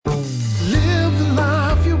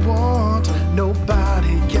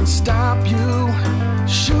stop you.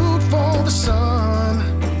 Shoot for the sun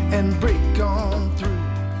and break on through.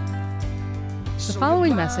 The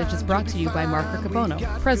following message is brought to you by Mark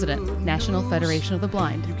Riccobono, President, National Federation of the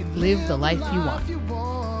Blind. Live the life you want.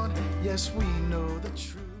 Yes, we know the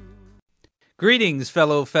truth. Greetings,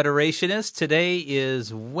 fellow Federationists. Today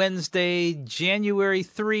is Wednesday, January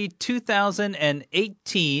 3,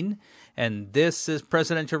 2018, and this is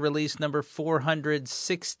Presidential Release number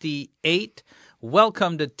 468.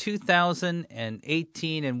 Welcome to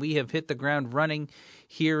 2018, and we have hit the ground running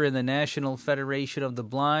here in the National Federation of the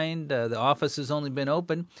Blind. The office has only been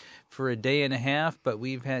open for a day and a half, but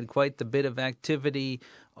we've had quite the bit of activity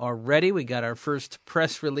already. We got our first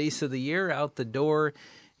press release of the year out the door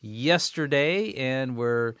yesterday, and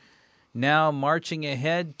we're now marching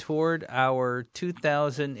ahead toward our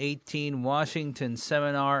 2018 Washington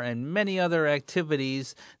seminar and many other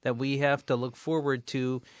activities that we have to look forward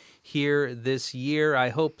to here this year. I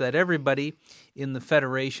hope that everybody in the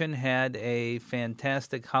Federation had a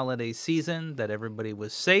fantastic holiday season, that everybody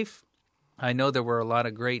was safe. I know there were a lot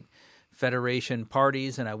of great Federation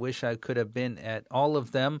parties, and I wish I could have been at all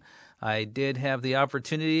of them. I did have the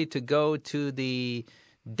opportunity to go to the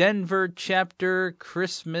Denver chapter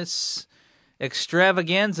Christmas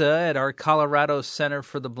extravaganza at our Colorado Center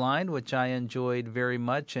for the Blind, which I enjoyed very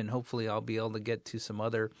much, and hopefully I'll be able to get to some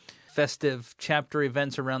other festive chapter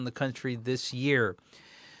events around the country this year.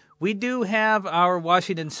 We do have our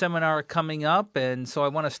Washington seminar coming up, and so I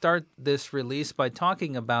want to start this release by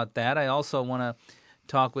talking about that. I also want to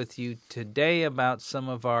talk with you today about some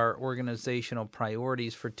of our organizational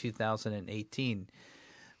priorities for 2018.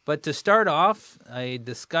 But to start off, a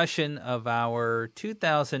discussion of our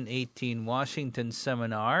 2018 Washington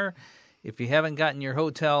seminar. If you haven't gotten your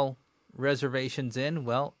hotel reservations in,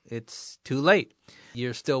 well, it's too late.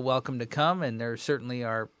 You're still welcome to come, and there certainly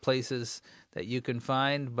are places that you can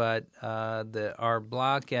find, but our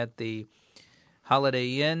block at the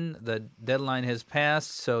Holiday Inn, the deadline has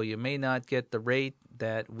passed, so you may not get the rate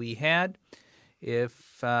that we had.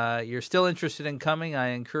 If you're still interested in coming, I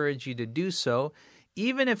encourage you to do so.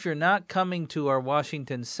 Even if you're not coming to our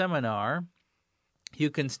Washington seminar, you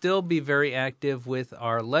can still be very active with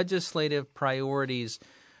our legislative priorities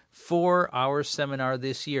for our seminar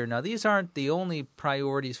this year. Now, these aren't the only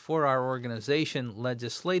priorities for our organization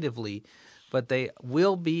legislatively, but they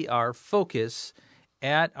will be our focus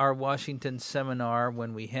at our Washington seminar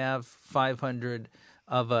when we have 500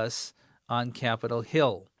 of us on Capitol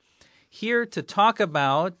Hill. Here to talk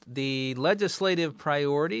about the legislative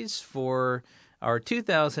priorities for our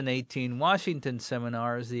 2018 Washington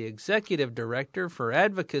seminar is the Executive Director for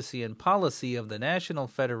Advocacy and Policy of the National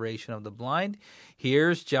Federation of the Blind.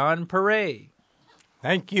 Here's John Perret.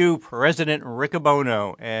 Thank you, President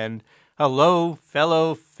Riccobono, and hello,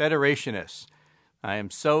 fellow Federationists. I am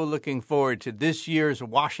so looking forward to this year's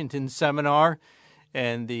Washington seminar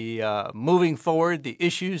and the moving forward, the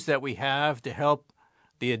issues that we have to help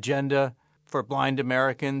the agenda for blind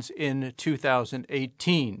Americans in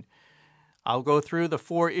 2018. I'll go through the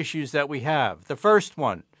 4 issues that we have. The first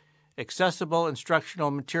one, accessible instructional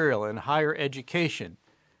material in higher education.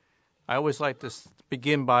 I always like to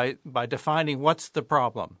begin by defining what's the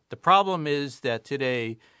problem. The problem is that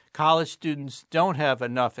today college students don't have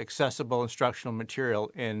enough accessible instructional material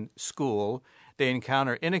in school. They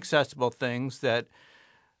encounter inaccessible things that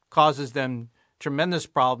causes them tremendous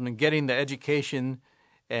problem in getting the education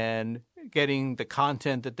and getting the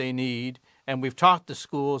content that they need. And we've talked to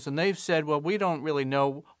schools, and they've said, well, we don't really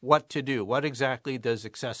know what to do. What exactly does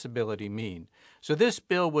accessibility mean? So this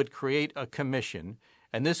bill would create a commission,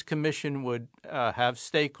 and this commission would have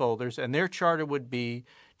stakeholders, and their charter would be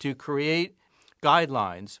to create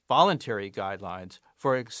guidelines, voluntary guidelines,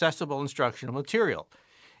 for accessible instructional material.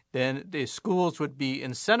 Then the schools would be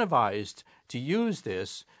incentivized to use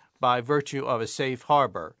this by virtue of a safe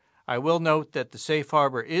harbor. I will note that the safe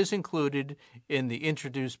harbor is included in the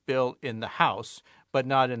introduced bill in the House, but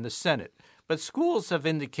not in the Senate. But schools have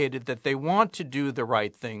indicated that they want to do the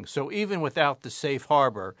right thing. So even without the safe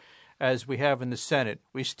harbor, as we have in the Senate,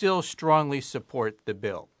 we still strongly support the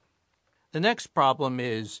bill. The next problem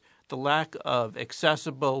is the lack of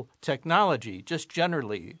accessible technology. Just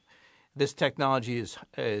generally, this technology is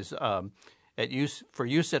for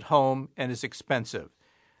use at home and is expensive.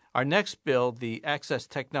 Our next bill, the Access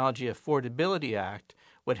Technology Affordability Act,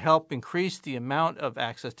 would help increase the amount of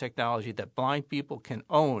access technology that blind people can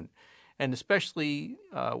own, and especially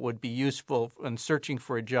would be useful in searching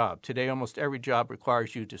for a job. Today, almost every job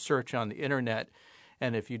requires you to search on the Internet,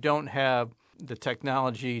 and if you don't have the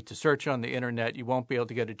technology to search on the Internet, you won't be able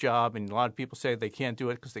to get a job, and a lot of people say they can't do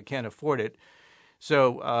it because they can't afford it.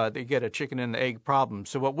 So they get a chicken and egg problem.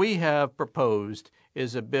 So what we have proposed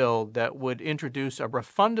is a bill that would introduce a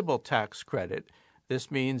refundable tax credit.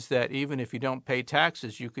 This means that even if you don't pay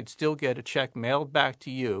taxes, you could still get a check mailed back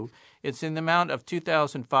to you. It's in the amount of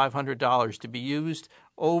 $2,500 to be used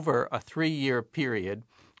over a 3-year period.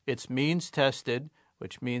 It's means tested,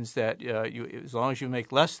 which means that as long as you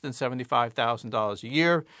make less than $75,000 a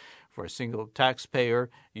year for a single taxpayer,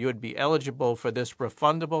 you would be eligible for this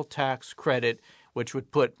refundable tax credit, which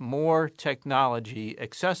would put more technology,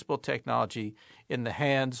 accessible technology, in the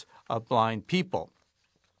hands of blind people.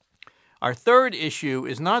 Our third issue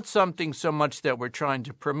is not something so much that we're trying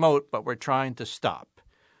to promote, but we're trying to stop.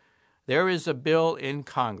 There is a bill in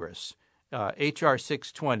Congress, H.R.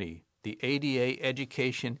 620, the ADA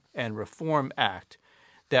Education and Reform Act,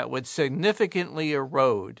 that would significantly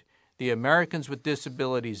erode the Americans with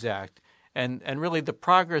Disabilities Act and really the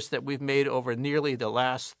progress that we've made over nearly the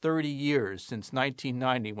last 30 years since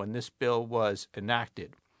 1990 when this bill was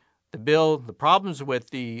enacted. The problems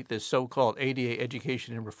with the so-called ADA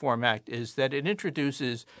Education and Reform Act is that it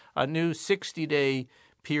introduces a new 60-day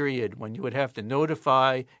period when you would have to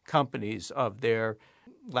notify companies of their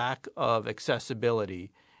lack of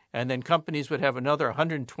accessibility. And then companies would have another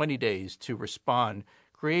 120 days to respond,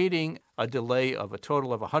 creating a delay of a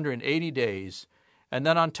total of 180 days. And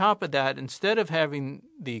then on top of that, instead of having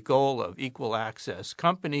the goal of equal access,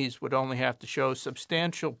 companies would only have to show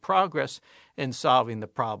substantial progress in solving the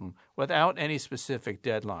problem without any specific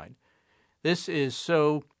deadline. This is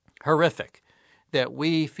so horrific that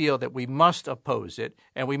we feel that we must oppose it,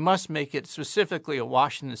 and we must make it specifically a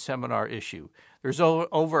Washington Seminar issue. There's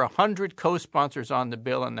over 100 co-sponsors on the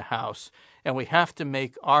bill in the House, and we have to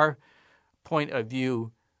make our point of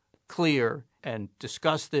view clear and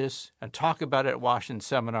discuss this and talk about it at Washington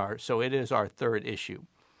Seminar, so it is our third issue.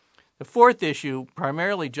 The fourth issue,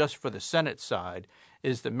 primarily just for the Senate side,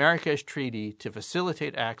 is the Marrakesh Treaty to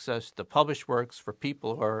facilitate access to published works for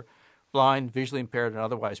people who are blind, visually impaired, and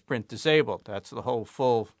otherwise print disabled. That's the whole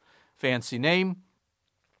full fancy name.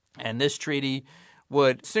 And this treaty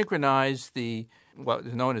would synchronize what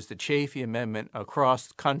is known as the Chafee Amendment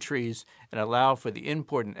across countries and allow for the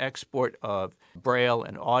import and export of Braille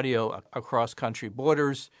and audio across country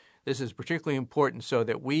borders. This is particularly important so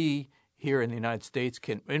that we here in the United States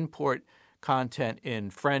can import content in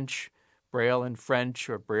French, Braille in French,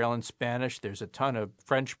 or Braille in Spanish. There's a ton of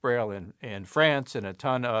French Braille in France and a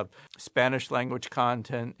ton of Spanish language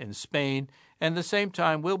content in Spain. And at the same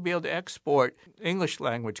time, we'll be able to export English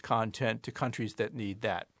language content to countries that need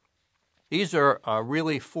that. These are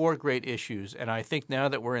really 4 great issues, and I think now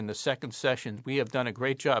that we're in the second session, we have done a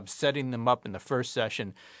great job setting them up in the first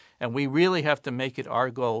session, and we really have to make it our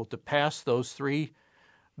goal to pass those 3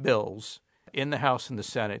 bills in the House and the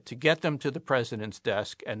Senate, to get them to the President's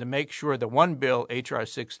desk, and to make sure the one bill, H.R.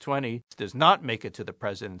 620, does not make it to the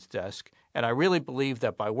President's desk. And I really believe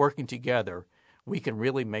that by working together, we can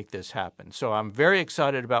really make this happen. So I'm very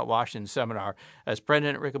excited about Washington Seminar. As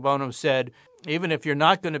President Riccobono said, even if you're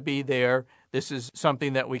not going to be there, this is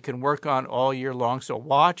something that we can work on all year long. So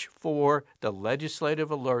watch for the legislative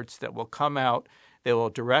alerts that will come out. They will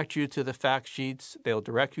direct you to the fact sheets. They'll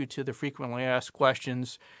direct you to the frequently asked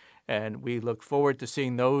questions. And we look forward to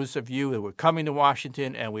seeing those of you who are coming to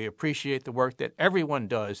Washington, and we appreciate the work that everyone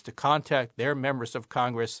does to contact their members of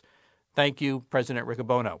Congress. Thank you, President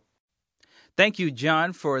Riccobono. Thank you,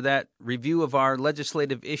 John, for that review of our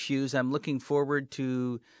legislative issues. I'm looking forward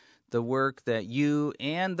to the work that you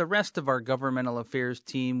and the rest of our governmental affairs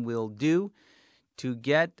team will do to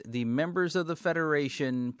get the members of the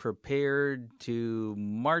Federation prepared to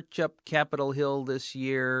march up Capitol Hill this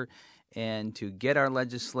year and to get our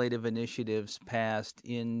legislative initiatives passed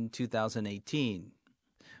in 2018.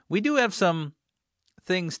 We do have some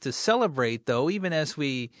things to celebrate, though, even as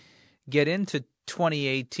we get into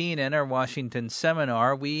 2018 and our Washington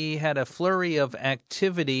Seminar. We had a flurry of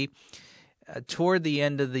activity toward the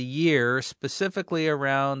end of the year, specifically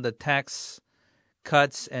around the Tax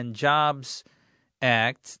Cuts and Jobs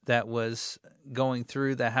Act that was going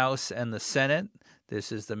through the House and the Senate.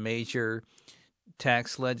 This is the major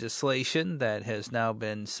tax legislation that has now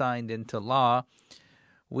been signed into law.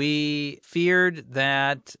 We feared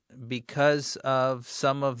that because of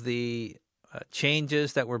some of the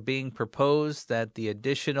changes that were being proposed, that the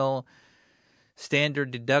additional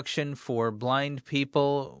standard deduction for blind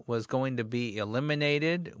people was going to be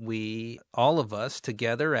eliminated. We, all of us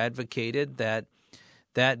together, advocated that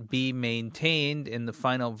that be maintained in the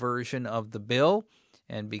final version of the bill.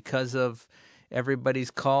 And because of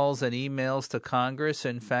everybody's calls and emails to Congress,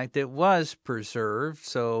 in fact, it was preserved.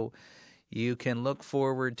 So you can look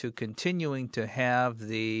forward to continuing to have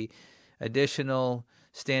the additional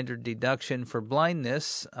standard deduction for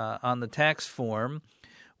blindness on the tax form,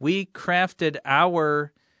 we crafted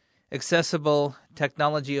our Accessible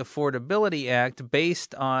Technology Affordability Act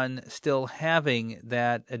based on still having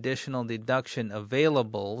that additional deduction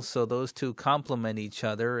available. So those two complement each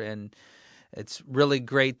other, and it's really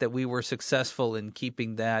great that we were successful in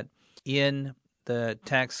keeping that in the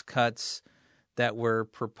tax cuts that were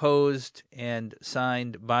proposed and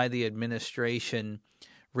signed by the administration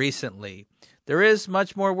recently. There is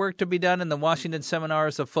much more work to be done, and the Washington Seminar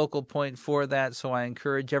is a focal point for that, so I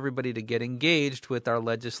encourage everybody to get engaged with our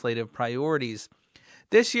legislative priorities.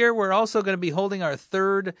 This year, we're also going to be holding our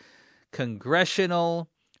third congressional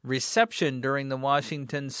reception during the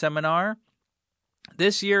Washington Seminar.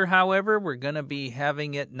 This year, however, we're going to be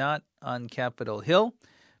having it not on Capitol Hill,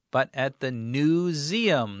 but at the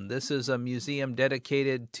Newseum. This is a museum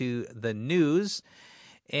dedicated to the news.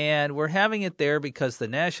 And we're having it there because the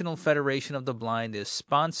National Federation of the Blind is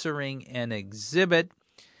sponsoring an exhibit,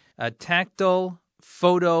 a tactile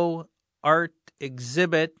photo art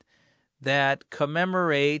exhibit that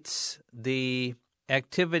commemorates the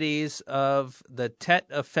activities of the Tet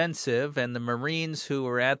Offensive and the Marines who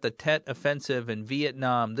were at the Tet Offensive in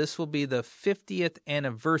Vietnam. This will be the 50th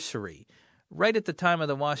anniversary, right at the time of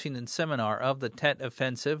the Washington Seminar, of the Tet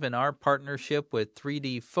Offensive, and our partnership with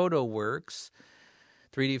 3D Photo Works.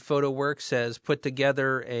 3D Photo Works has put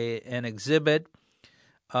together an exhibit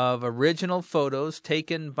of original photos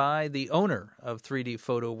taken by the owner of 3D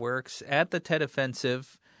Photo Works at the Tet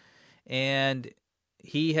Offensive, and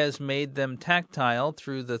he has made them tactile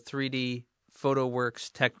through the 3D Photo Works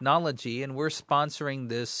technology, and we're sponsoring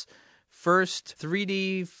this first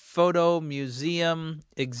 3D Photo Museum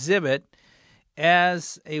exhibit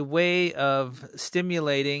as a way of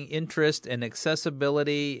stimulating interest and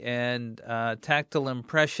accessibility and tactile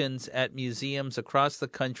impressions at museums across the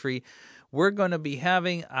country. We're going to be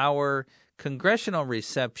having our congressional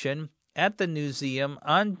reception at the Newseum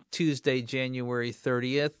on Tuesday, January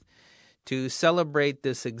 30th, to celebrate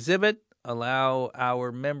this exhibit, allow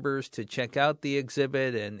our members to check out the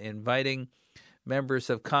exhibit, and inviting members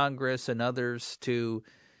of Congress and others to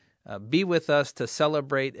be with us to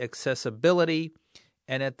celebrate accessibility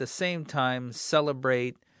and at the same time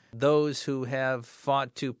celebrate those who have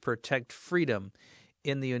fought to protect freedom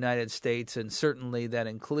in the United States, and certainly that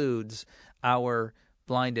includes our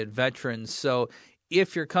blinded veterans. So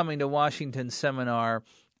if you're coming to Washington Seminar,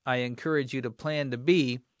 I encourage you to plan to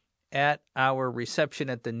be at our reception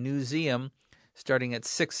at the Newseum starting at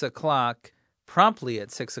 6 o'clock, promptly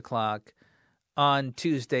at 6 o'clock on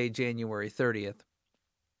Tuesday, January 30th.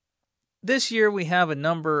 This year, we have a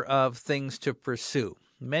number of things to pursue.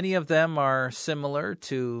 Many of them are similar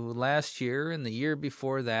to last year and the year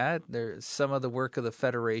before that. Some of the work of the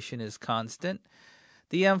Federation is constant.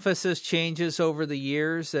 The emphasis changes over the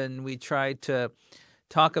years, and we try to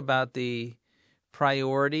talk about the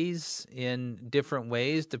priorities in different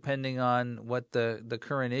ways depending on what the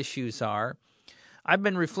current issues are. I've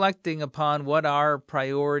been reflecting upon what our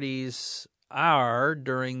priorities are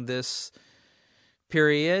during this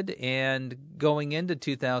period and going into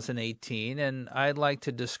 2018, and I'd like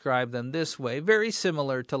to describe them this way, very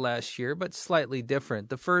similar to last year, but slightly different.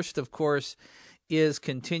 The first, of course, is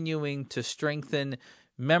continuing to strengthen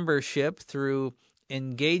membership through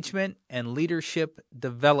engagement and leadership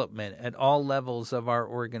development at all levels of our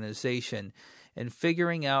organization, and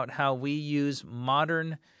figuring out how we use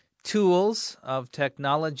modern tools of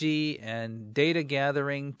technology and data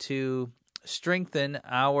gathering to strengthen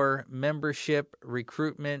our membership,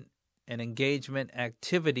 recruitment, and engagement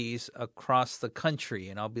activities across the country.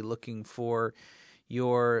 And I'll be looking for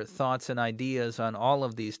your thoughts and ideas on all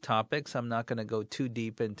of these topics. I'm not going to go too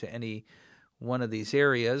deep into any one of these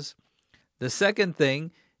areas. The second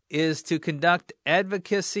thing is to conduct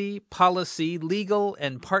advocacy, policy, legal,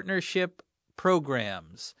 and partnership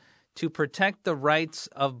programs to protect the rights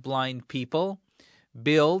of blind people,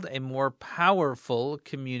 build a more powerful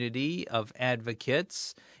community of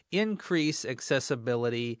advocates, increase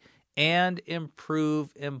accessibility, and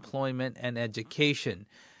improve employment and education.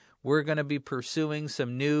 We're going to be pursuing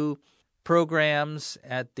some new programs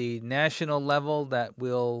at the national level that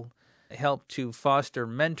will help to foster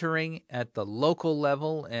mentoring at the local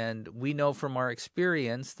level, and we know from our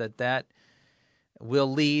experience that that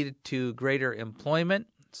will lead to greater employment,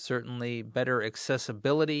 certainly better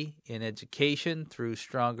accessibility in education through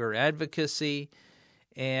stronger advocacy,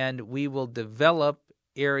 and we will develop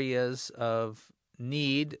areas of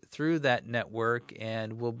need through that network,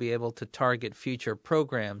 and we'll be able to target future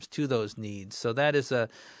programs to those needs. So that is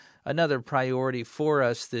another priority for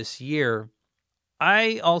us this year.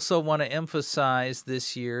 I also want to emphasize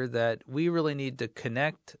this year that we really need to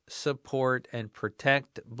connect, support, and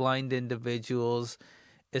protect blind individuals,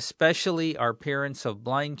 especially our parents of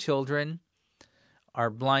blind children,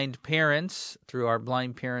 our blind parents through our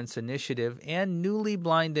Blind Parents Initiative, and newly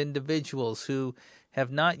blind individuals who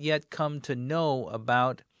have not yet come to know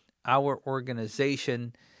about our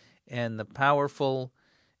organization and the powerful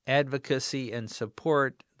advocacy and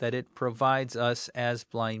support that it provides us as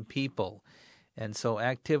blind people. And so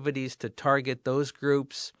activities to target those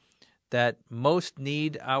groups that most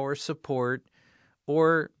need our support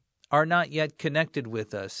or are not yet connected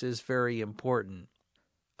with us is very important.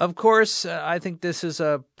 Of course, I think this is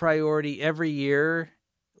a priority every year.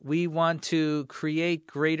 We want to create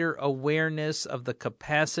greater awareness of the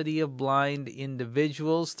capacity of blind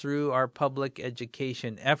individuals through our public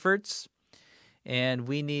education efforts, and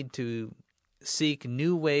we need to seek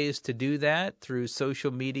new ways to do that through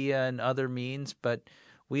social media and other means, but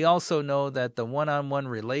we also know that the one-on-one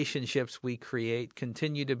relationships we create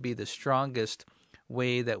continue to be the strongest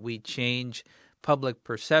way that we change public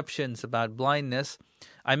perceptions about blindness.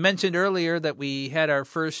 I mentioned earlier that we had our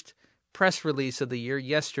first press release of the year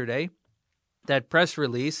yesterday. That press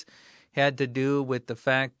release had to do with the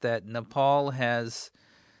fact that the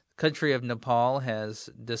country of Nepal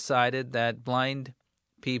has decided that blind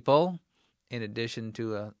people, in addition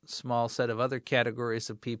to a small set of other categories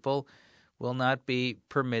of people, will not be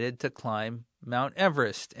permitted to climb Mount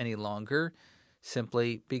Everest any longer,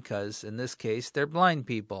 simply because, in this case, they're blind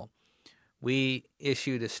people. We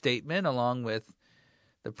issued a statement along with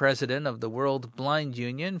the president of the World Blind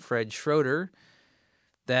Union, Fred Schroeder,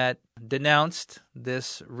 that denounced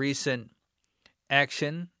this recent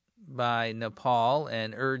action by Nepal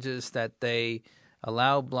and urges that they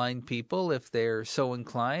allow blind people, if they're so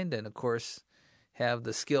inclined, and of course have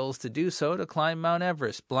the skills to do so, to climb Mount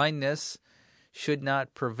Everest. Blindness should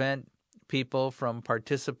not prevent people from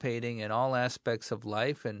participating in all aspects of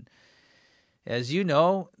life. And as you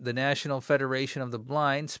know, the National Federation of the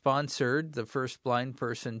Blind sponsored the first blind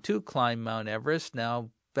person to climb Mount Everest,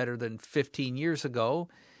 now better than 15 years ago.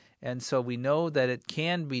 And so we know that it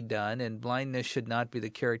can be done, and blindness should not be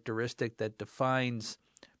the characteristic that defines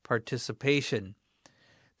participation.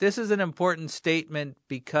 This is an important statement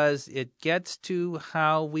because it gets to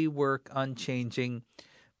how we work on changing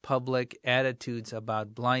public attitudes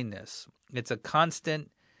about blindness. It's a constant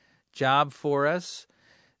job for us.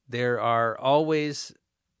 There are always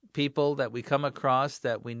people that we come across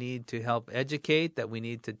that we need to help educate, that we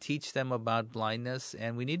need to teach them about blindness,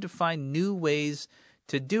 and we need to find new ways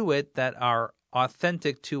to do it that are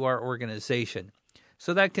authentic to our organization.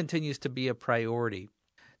 So that continues to be a priority.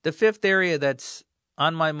 The fifth area that's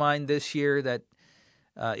on my mind this year that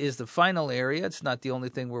is the final area, it's not the only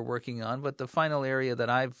thing we're working on, but the final area that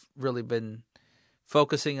I've really been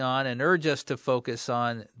focusing on and urge us to focus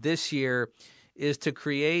on this year is to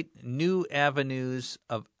create new avenues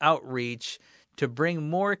of outreach to bring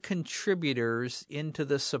more contributors into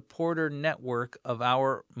the supporter network of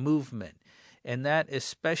our movement. And that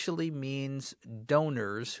especially means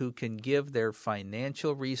donors who can give their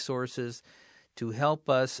financial resources to help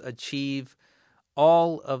us achieve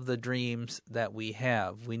all of the dreams that we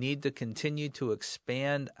have. We need to continue to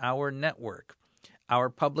expand our network. Our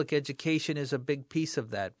public education is a big piece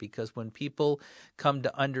of that, because when people come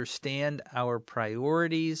to understand our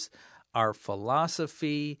priorities, our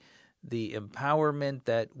philosophy, the empowerment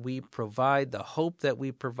that we provide, the hope that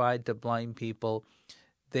we provide to blind people,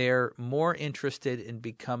 they're more interested in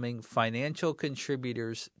becoming financial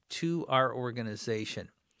contributors to our organization.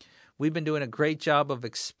 We've been doing a great job of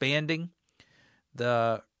expanding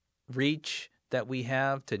the reach that we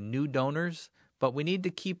have to new donors, but we need to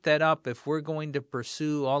keep that up if we're going to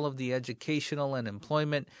pursue all of the educational and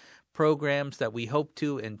employment programs that we hope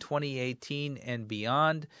to in 2018 and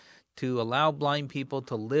beyond to allow blind people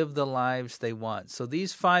to live the lives they want. So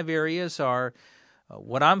these 5 areas are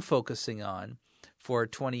what I'm focusing on for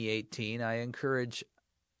 2018. I encourage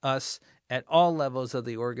us at all levels of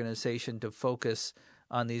the organization to focus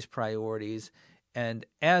on these priorities. And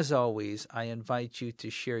as always, I invite you to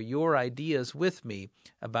share your ideas with me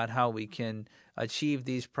about how we can achieve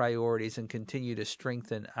these priorities and continue to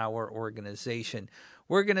strengthen our organization.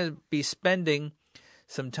 We're going to be spending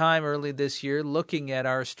some time early this year looking at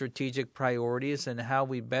our strategic priorities and how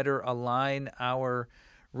we better align our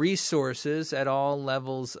resources at all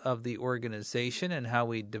levels of the organization and how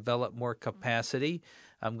we develop more capacity.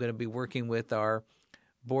 I'm going to be working with our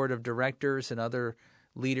board of directors and other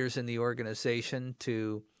leaders in the organization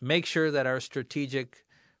to make sure that our strategic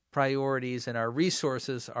priorities and our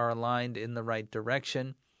resources are aligned in the right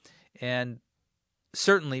direction. And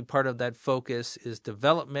certainly part of that focus is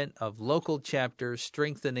development of local chapters,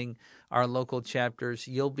 strengthening our local chapters.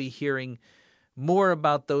 You'll be hearing more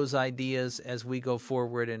about those ideas as we go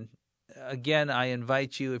forward. And again, I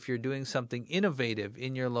invite you, if you're doing something innovative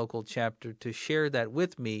in your local chapter, to share that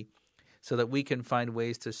with me so that we can find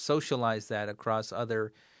ways to socialize that across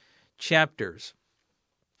other chapters.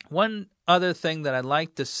 One other thing that I'd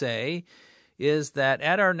like to say is that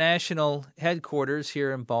at our national headquarters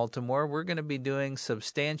here in Baltimore, we're going to be doing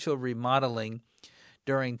substantial remodeling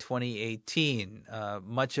during 2018.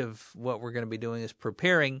 Much of what we're going to be doing is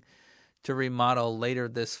preparing to remodel later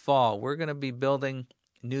this fall. We're going to be building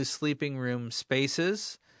new sleeping room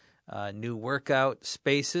spaces, new workout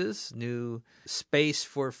spaces, new space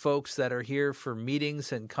for folks that are here for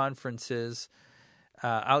meetings and conferences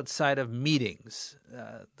outside of meetings,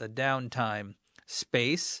 the downtime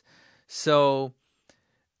space. So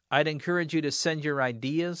I'd encourage you to send your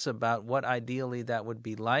ideas about what ideally that would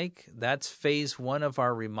be like. That's phase one of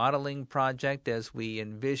our remodeling project as we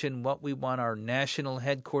envision what we want our national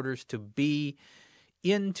headquarters to be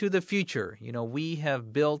into the future. You know, we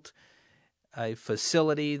have built a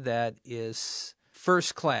facility that is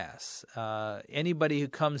first class. Anybody who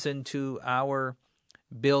comes into our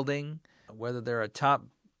building, whether they're a top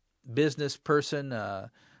business person,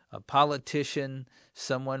 a politician,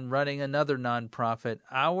 someone running another nonprofit,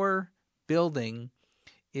 our building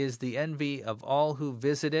is the envy of all who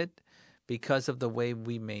visit it because of the way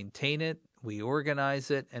we maintain it, we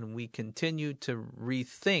organize it, and we continue to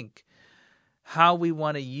rethink how we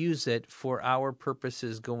want to use it for our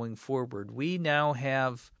purposes going forward. We now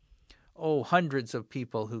have, hundreds of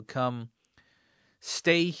people who come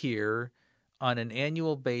stay here on an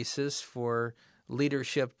annual basis for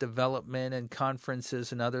leadership development and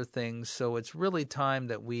conferences and other things. So it's really time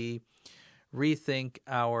that we rethink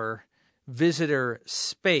our visitor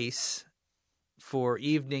space for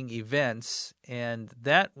evening events, and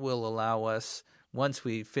that will allow us, once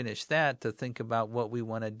we finish that, to think about what we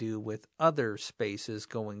want to do with other spaces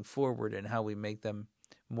going forward and how we make them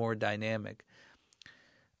more dynamic.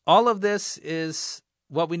 All of this is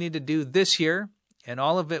what we need to do this year, and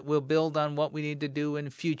all of it will build on what we need to do in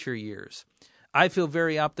future years. I feel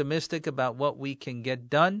very optimistic about what we can get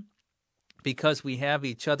done because we have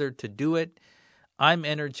each other to do it. I'm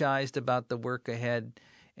energized about the work ahead,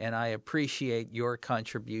 and I appreciate your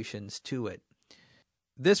contributions to it.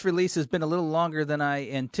 This release has been a little longer than I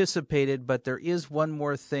anticipated, but there is one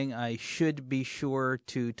more thing I should be sure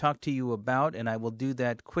to talk to you about, and I will do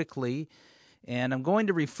that quickly. And I'm going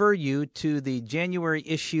to refer you to the January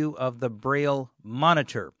issue of the Braille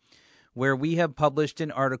Monitor, where we have published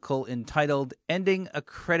an article entitled Ending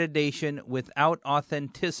Accreditation Without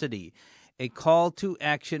Authenticity, a Call to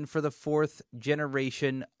Action for the Fourth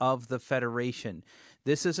Generation of the Federation.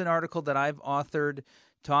 This is an article that I've authored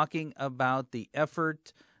talking about the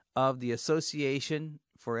effort of the Association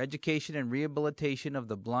for Education and Rehabilitation of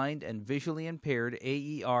the Blind and Visually Impaired,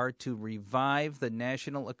 AER, to revive the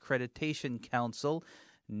National Accreditation Council,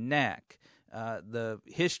 NAC. The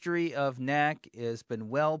history of NAC has been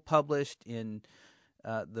well published in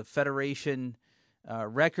the Federation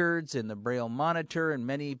records, in the Braille Monitor, and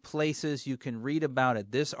many places you can read about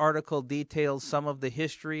it. This article details some of the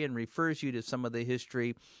history and refers you to some of the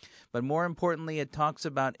history, but more importantly, it talks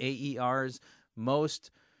about AER's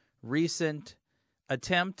most recent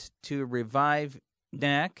attempt to revive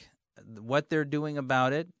NAC, what they're doing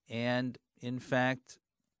about it, and in fact,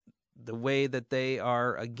 the way that they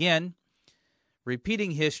are, again,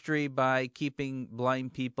 repeating history by keeping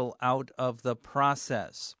blind people out of the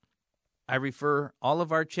process. I refer all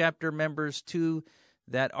of our chapter members to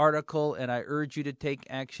that article, and I urge you to take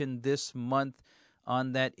action this month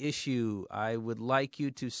on that issue. I would like you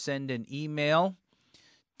to send an email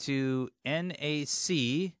to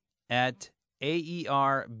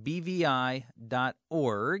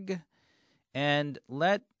nac@aerbvi.org and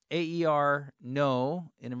let AER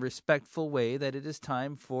know in a respectful way that it is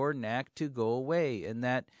time for NAC to go away, and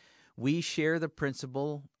that we share the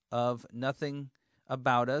principle of nothing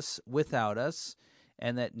about us without us,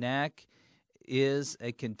 and that NAC is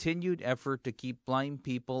a continued effort to keep blind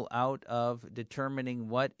people out of determining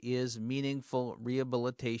what is meaningful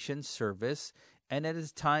rehabilitation service, and it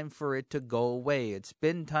is time for it to go away. It's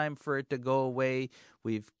been time for it to go away.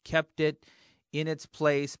 We've kept it in its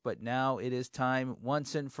place, but now it is time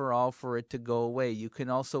once and for all for it to go away. You can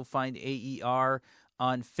also find AER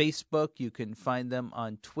on Facebook. You can find them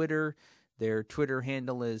on Twitter. Their Twitter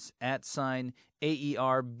handle is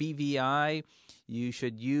 @AERBVI. You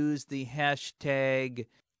should use the hashtag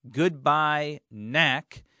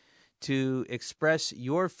 #GoodbyeNAC to express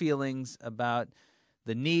your feelings about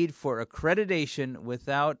the need for accreditation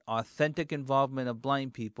without authentic involvement of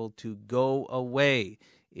blind people to go away.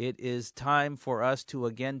 It is time for us to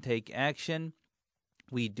again take action.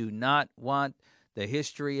 We do not want the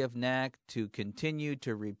history of NAC to continue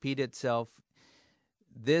to repeat itself.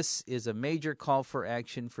 This is a major call for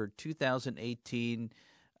action for 2018.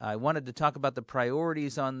 I wanted to talk about the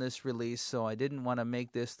priorities on this release, so I didn't want to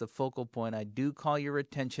make this the focal point. I do call your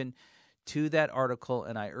attention to that article,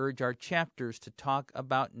 and I urge our chapters to talk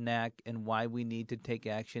about NAC and why we need to take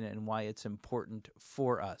action and why it's important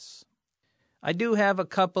for us. I do have a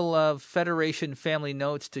couple of Federation family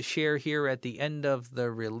notes to share here at the end of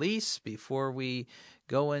the release before we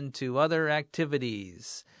go into other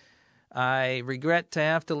activities. I regret to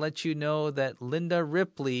have to let you know that Linda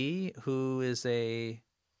Ripley, who is a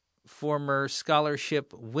former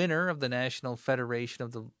scholarship winner of the National Federation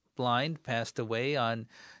of the Blind, passed away on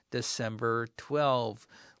December 12.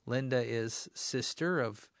 Linda is sister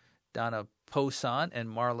of Donna Posant and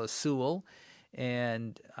Marla Sewell,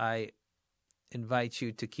 and I invite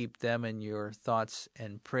you to keep them in your thoughts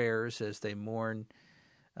and prayers as they mourn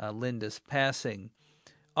Linda's passing.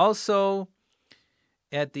 Also,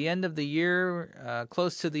 at the end of the year,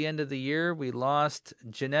 close to the end of the year, we lost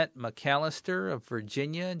Jeanette McAllister of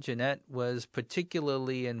Virginia. Jeanette was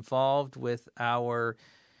particularly involved with our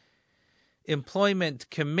employment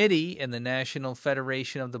committee in the National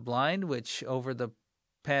Federation of the Blind, which over the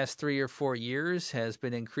past 3 or 4 years has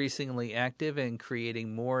been increasingly active in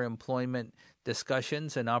creating more employment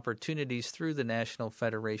discussions and opportunities through the National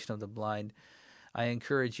Federation of the Blind. I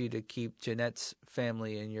encourage you to keep Jeanette's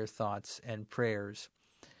family in your thoughts and prayers.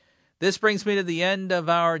 This brings me to the end of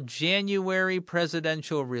our January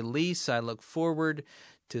presidential release. I look forward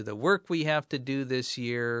to the work we have to do this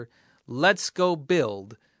year. Let's go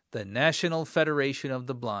build the National Federation of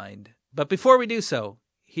the Blind. But before we do so,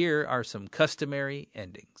 here are some customary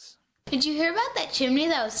endings. Did you hear about that chimney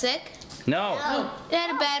that was sick? No. It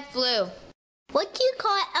had a bad flu. What do you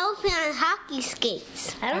call an elephant on hockey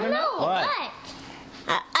skates? I don't know. What?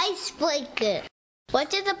 An ice blanket. What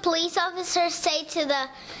did the police officer say to the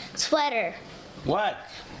sweater? What?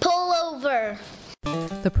 Pull over.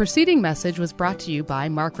 The preceding message was brought to you by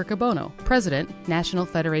Mark Riccobono, President, National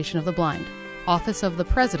Federation of the Blind. Office of the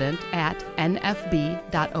President at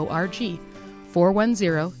nfb.org,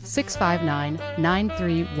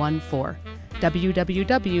 410-659-9314,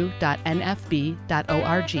 www.nfb.org.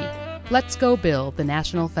 Let's go build the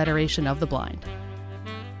National Federation of the Blind.